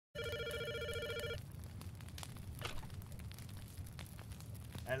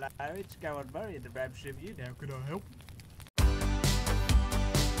Hello, it's going Murray at the Ramscemi Inn. How can I help?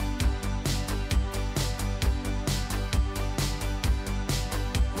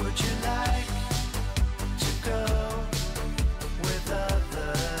 Would you like to go with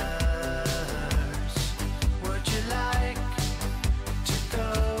others? Would you like to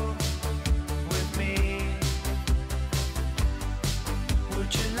go with me?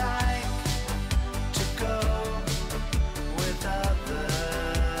 Would you like to go with others?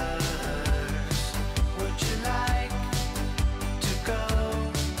 Would you like to go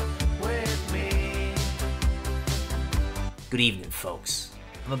with me? Good evening, folks.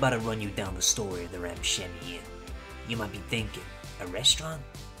 I'm about to run you down the story of the Ramscemi Inn. You might be thinking, a restaurant?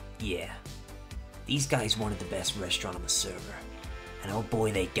 Yeah. These guys wanted the best restaurant on the server, and oh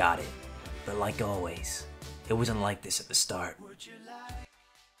boy they got it. But like always, it wasn't like this at the start.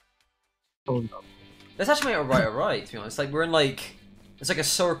 Oh no. That's actually alright, to be honest. Like, we're in like... It's like a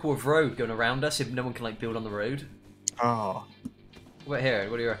circle of road going around us if no one can like build on the road. Oh. Wait, here,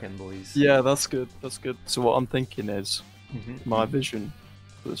 what do you reckon, boys? Yeah, that's good. That's good. So what I'm thinking is Mhm. my vision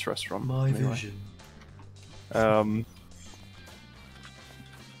for this restaurant. anyway.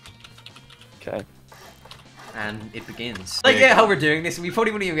 Okay. And it begins. I get how we're doing this, we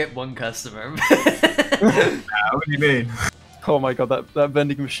probably wouldn't even get one customer. What do you mean? Oh my god, that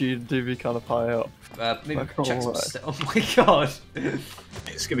vending machine do be kind of high up. Maybe Like, check some alright. stuff. Oh my god.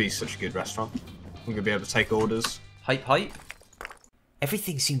 It's gonna be such a good restaurant. We're gonna be able to take orders. Hype, hype.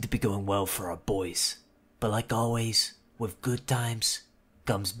 Everything seemed to be going well for our boys. But like always, with good times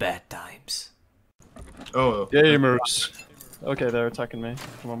comes bad times. Oh, Gamers. Okay, they're attacking me.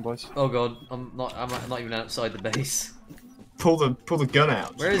 Come on, boys. Oh god, I'm not even outside the base. pull the gun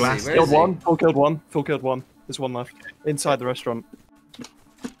out. Where is he? Blast Where it. is Killed one. Full killed one. Full killed one. There's one left. Inside the restaurant.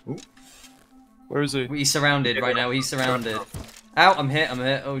 Ooh. Where is he? He's surrounded right now, he's surrounded. Ow, I'm hit,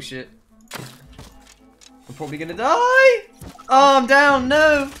 oh shit. I'm probably gonna die! Oh, I'm down,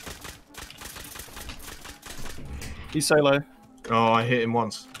 no! He's solo. Oh, I hit him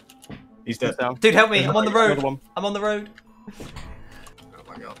once. He's dead. He's down. Dude, help me, I'm on the Another road. one. I'm on the road. Oh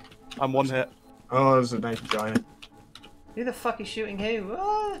my god. I'm one hit. Oh, there's a naked giant. Who the fuck is shooting who?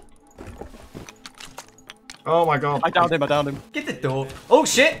 Ah. Oh my god. I downed him. I downed him. Get the door. Oh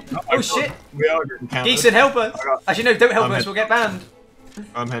shit! my Oh God. shit! We are getting countered. Geeson, help us! I got- Actually, no, don't help I'm us, hit. we'll get banned.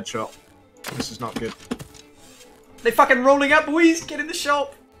 I'm headshot. This is not good. They fucking rolling up, boys! Get in the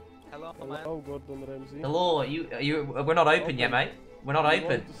shop! Hello, man. Hello, Gordon Ramsay. Hello, we're not open yet, mate. We're not I open.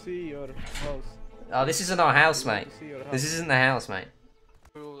 want to see your house. Oh, this isn't our house, I want mate. to see your house. This isn't the house, mate.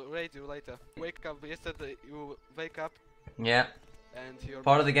 We'll rate you later. Wake up. Yesterday you wake up Yeah, and your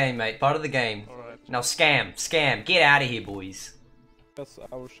part of the game, mate. Part of the game. Alright. Now scam, get out of here, boys. That's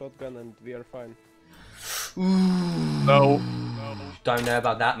our shotgun and we are fine. No. Don't know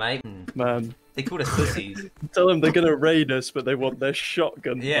about that, mate. Man. They called us pussies. Tell them they're gonna raid us, but they want their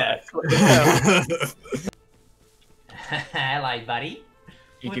shotgun Yeah. back. What the hell? Hello, buddy.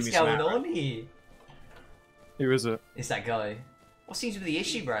 You What's give me some going ammo. on here? Who is it? It's that guy. What seems to be the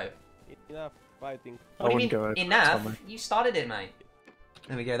issue, bro? Enough fighting. What do you wouldn't mean, go over. enough? Tell me. You started it, mate.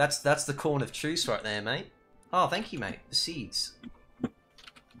 There we go. That's the corn of truce right there, mate. Oh, thank you, mate. The seeds.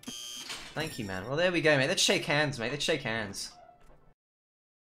 Thank you, man. Well, there we go, mate. Let's shake hands, mate. Let's shake hands.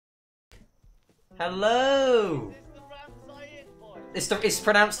 Hello. It's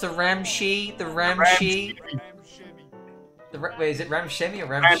pronounced the Ramscemi, the Ramscemi. Wait, is it Ramscemi or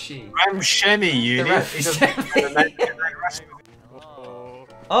Ramsci? Ramscemi, you The idiot. He doesn't know the name of the restaurant.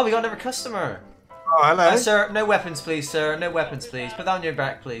 Oh, we got another customer. Oh, hello. Sir, no weapons, please, sir. No weapons, please. Put that on your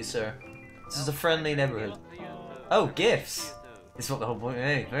back, please, sir. This is a friendly neighborhood. Oh, gifts. This is what the whole point.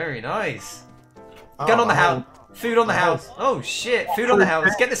 Hey, very nice. Oh, Gun on the house. oh. Food on the house. Oh shit. Food on the house.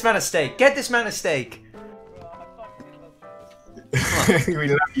 Get this man a steak. Get this man a steak. We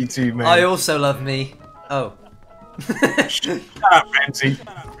love you too, man. I also love me. Oh. Shut up, Ramsey.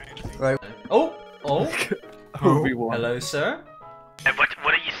 Right. Oh. Oh. Obi-Wan. Hello, sir.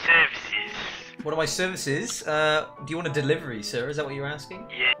 What are your services? What are my services? Do you want a delivery, sir? Is that what you're asking?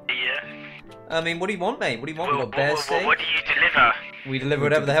 Yeah. I mean, what do you want, mate? What do you want? We got bear steak. What do you deliver? We deliver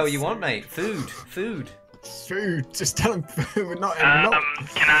whatever the hell you want, mate. Food. Food. Just tell him food. We're not. Can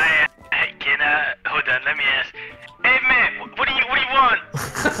I, hold on, let me ask. Hey man, what do you want?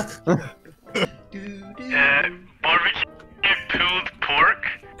 Barbecue pulled pork.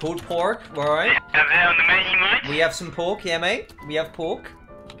 Pulled pork, alright. Have that on the menu, mate? We have some pork, yeah, mate. We have pork.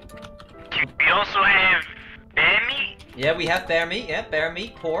 We also have bear meat. Yeah, we have bear meat. Yeah, bear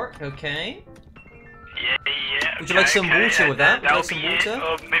meat, pork. Okay. Yeah. Would you like some water with that? Would you like some That'll be water? it.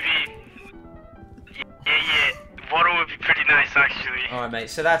 Or maybe. Yeah. Water would be pretty nice actually. All right, mate.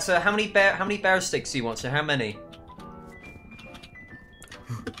 So that's how many bear sticks do you want? So how many?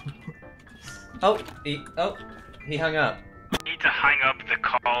 He hung up. Need to hang up the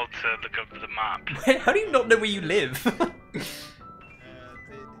call to look up the map. How do you not know where you live? Say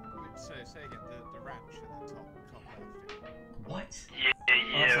again, the ranch at the top left. What? Yeah,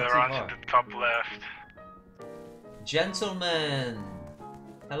 that's the not too ranch far. at the top left. Gentlemen.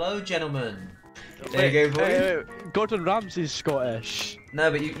 Hello, gentlemen. There you go, boys. Gordon Ramsay's Scottish.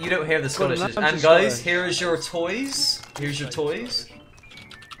 No, but you don't hear the Gordon Scottish. Ramsay's And guys, Scottish. here is your toys. Here's your toys.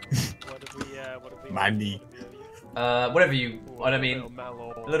 Money. Whatever you. What I mean,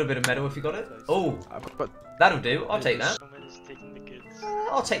 a little bit of metal if you got it. Oh, that'll do. I'll take that.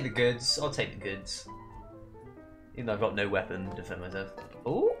 I'll take the goods. I'll take the goods. Even though I've got no weapon to defend myself.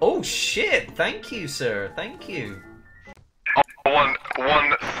 Oh, oh shit! Thank you, sir. Thank you. One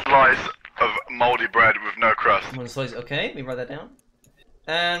slice of mouldy bread with no crust. One slice. Okay, let me write that down.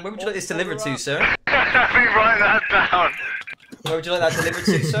 And where would you like this delivered to, sir? Let me write that down. Where would you like that delivered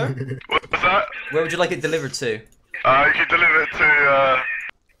to, sir? What's that? Where would you like it delivered to? You can deliver it to,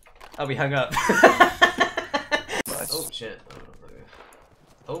 Oh, we hung up. Oh, shit.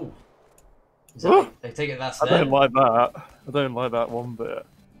 Oh. Is that, I take it that's I there? don't like that. I don't like that one bit.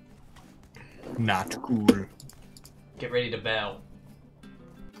 Not cool. Get ready to bail.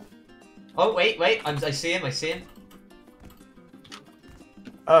 Oh, wait. I see him.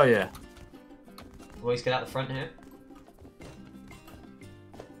 Oh yeah. Boys, get out the front here.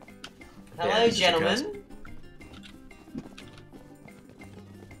 Yeah, Hello, this is a gentlemen.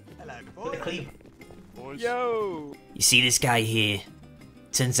 Hello, With the cleave. Yo! You see this guy here?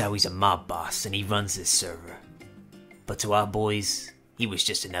 Turns out he's a mob boss and he runs this server. But to our boys, he was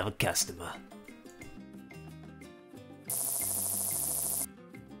just another customer.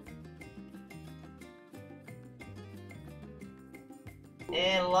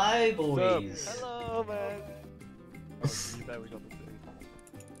 Hello, boys. Hello, man.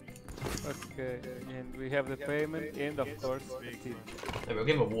 Okay, and we have the payment and of course the tip. Hey, we'll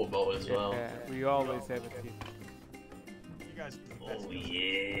give him a water bottle as well. Yeah, we always have a tip. You guys are the best. Oh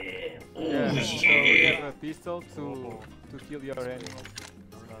yeah. Oh Yeah, yeah. so we have a pistol to kill your enemy.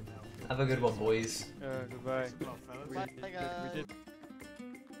 Have a good one, boys. Goodbye. Bye,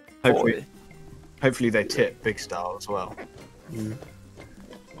 guys. Hopefully they tip big style as well.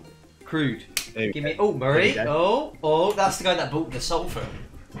 Crude. There you Give go. me. Oh, Murray. There you Oh, that's the guy that bought the sulfur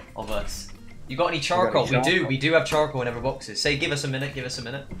of us. You got any charcoal? any charcoal? We do have charcoal in our boxes. Say, give us a minute.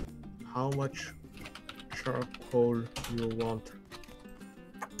 How much charcoal you want?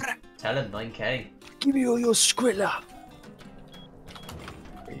 Tell him 9k. Give me all your Skrilla.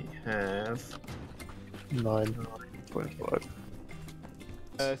 We have 9.5.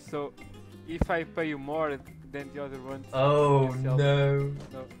 So, if I pay you more than the other one, Oh you sell- no.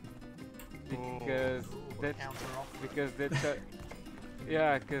 No. Because that Counter off. because that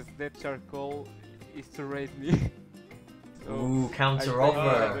yeah, because that charcoal is to raid me. So Ooh, counter I pay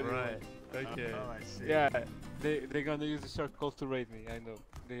offer. everyone. Right. Okay. Oh, I see. Yeah, they're gonna use the charcoal to raid me. I know.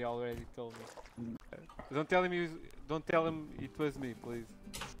 They already told me. Don't tell him it was me, please.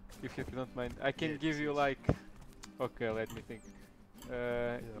 If you don't mind, I can give you like. Okay, let me think.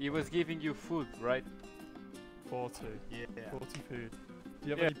 He was giving you food, right? 40. Yeah. 40 food. Do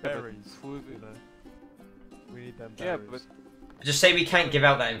you have Yeah, any but berries? food. You know? We need them Yeah, berries. Just say we can't give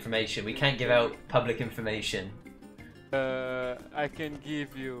out that information. We can't give out public information. I can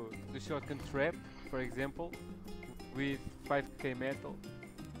give you the shotgun trap, for example, with 5k metal.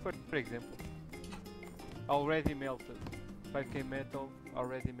 For example, already melted. 5k metal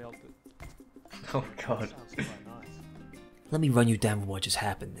already melted. Oh god. Sounds quite nice. Let me run you down what just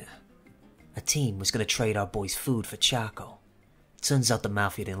happened there. A team was gonna trade our boys food for charcoal. Turns out the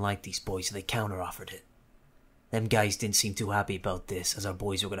Mafia didn't like these boys, so they counter-offered it. Them guys didn't seem too happy about this, as our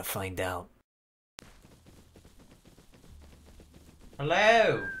boys were gonna find out.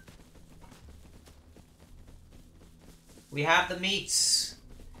 Hello. We have the meats.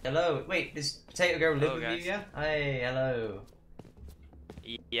 Hello. Wait, does Potato Girl live Hello, with guys. you? Yeah. Hey, hello.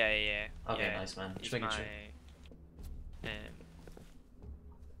 Yeah. Okay, yeah. nice man. It's Just making my sure.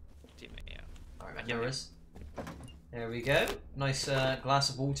 teammate, yeah. Alright, man, yours. There we go. Nice glass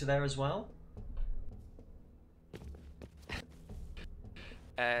of water there as well.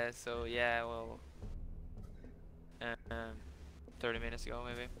 So yeah, well, 30 minutes ago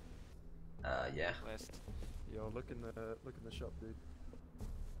maybe. Yeah. West. Yo, look in the shop, dude.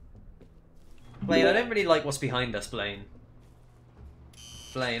 Blaine, I don't really like what's behind us, Blaine.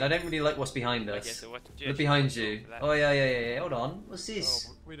 Blaine, I don't really like what's behind us. Okay, so what did you Look actually behind want you. for that? Oh yeah. Hold on. What's this?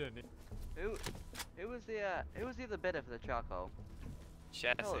 Oh, we don't need. Who was the other bidder for the charcoal?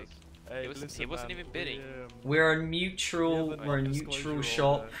 Chassis. Hey, He wasn't even bidding. We're a neutral. We're a neutral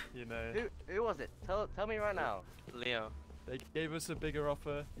shop. You know. Who was it? Tell me right now. Leo. They gave us a bigger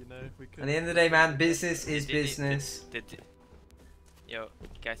offer. You know, we could. At the end of the day, man, business is business. Yo,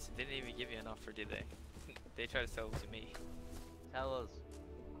 guys, they didn't even give you an offer, did they? They tried to sell it to me. Tell us.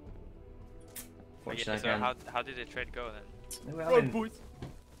 Okay, so how did the trade go then? Run, boys.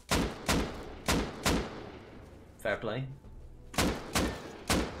 Fair play.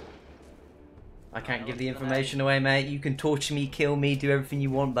 I can't give the information away, mate. You can torture me, kill me, do everything you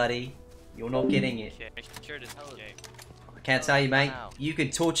want, buddy. You're not getting it. I can't tell you, mate. You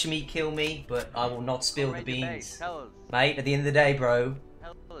can torture me, kill me, but I will not spill the beans. Mate, at the end of the day, bro.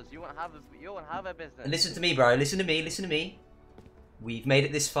 You won't have a business. Listen to me, bro. Listen to me. We've made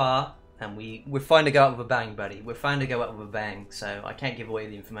it this far, and we're fine to go out with a bang, buddy. We're fine to go out with a bang, so I can't give away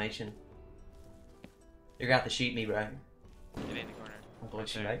the information. You're gonna have to shoot me, bro. Get in the corner. I'll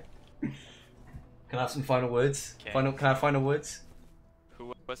bless you, mate. Can I have some final words? Okay. Can I have final words?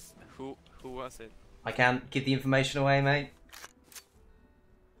 Who was it? I can't give the information away, mate.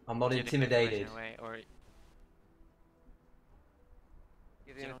 I'm not Give the intimidated. information away, or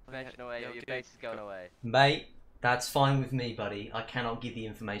Give the information away, or your base is going away. Mate, that's fine with me, buddy. I cannot give the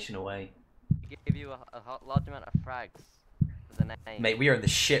information away. Give you a large amount of frags for the name. Mate, we are in the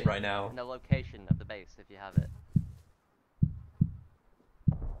shit right now. And the location of the base, if you have it.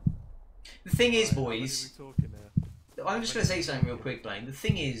 The thing is, boys, I'm just going to say something real quick, Blaine. The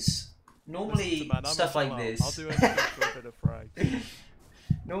thing is, normally stuff like this... I'll do anything for a bit of frag.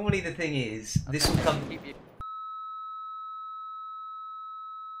 Normally the thing is, this will come...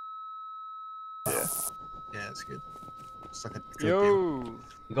 Yeah, it's good. It's like a good Yo! deal.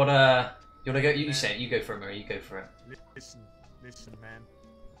 You gotta go, you say it, you go for it, Murray, you go for it. Listen, man.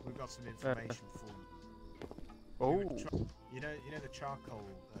 We've got some information for you. Oh. You know the charcoal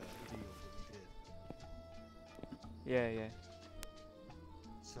deal that we did. Yeah.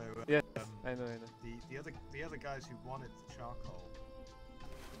 So Yes, I know. The other guys who wanted the charcoal,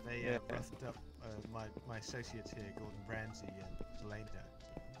 they roughed up my associates here, Gordon Ramsay and Blaino.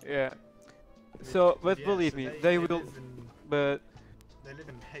 Yeah. So, but Yeah, believe so me, they they will. live in- But They live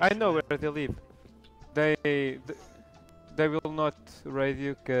in I know H&M. where they live. They will not raid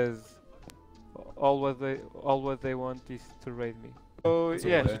you, cause all what they want is to raid me. So It's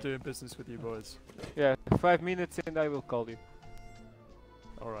yeah. a pleasure doing business with you boys. Yeah, 5 minutes and I will call you.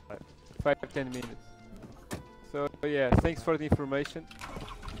 Alright. 5-10 minutes. So yeah, thanks for the information.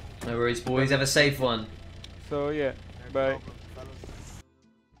 No worries, boys. Have a safe one. So yeah, bye.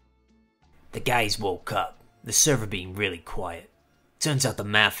 The guys woke up, the server being really quiet. Turns out the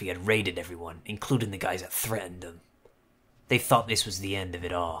Mafia had raided everyone, including the guys that threatened them. They thought this was the end of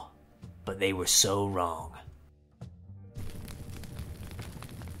it all, but they were so wrong.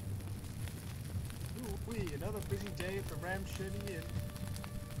 Ooh-wee, another busy day at the Ramscemi Inn.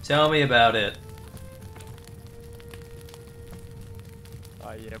 Tell me about it.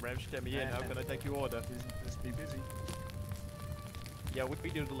 Yeah, Ramscemi Inn, how can I take your order? Just be busy. Yeah, we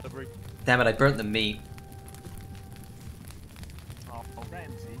do delivery. Damn it, I burnt the meat. Oh,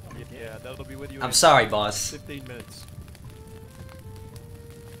 Ramsey. Yeah, that'll be with you I'm in sorry, boss. 15 minutes.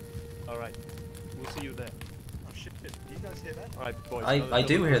 Alright, we'll see you there. Oh shit, do you guys hear that? Alright, boys. I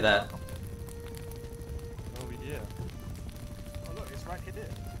do hear that. Oh yeah. Oh look, it's right here.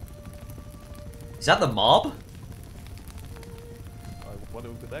 Is that the mob? I wonder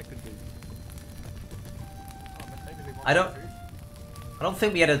who that could be. Oh, maybe they want I don't... food. I don't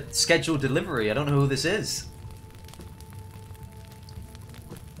think we had a scheduled delivery. I don't know who this is.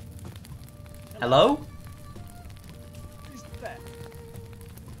 Hello? Who's that?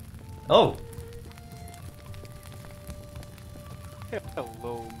 Oh.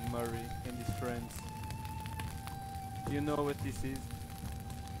 Hello, Murray and his friends. You know what this is?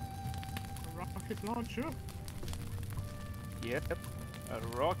 A rocket launcher? Yep,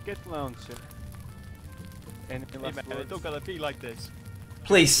 a rocket launcher. Any Hey last man, it words? don't gotta be like this.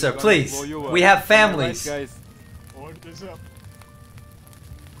 Please, sir, We're gonna please. blow you up. We have Alright, families. guys, Orders up.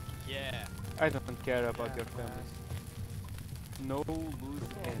 Yeah. I don't care about your families. No loose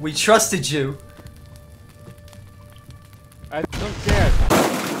ends. We trusted you. I don't care.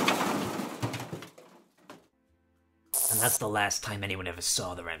 And that's the last time anyone ever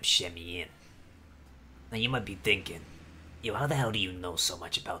saw the Ramscemi Inn. Now you might be thinking, yo, how the hell do you know so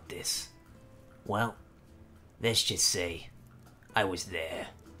much about this? Well, let's just say, I was there.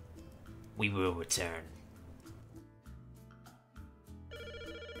 We will return.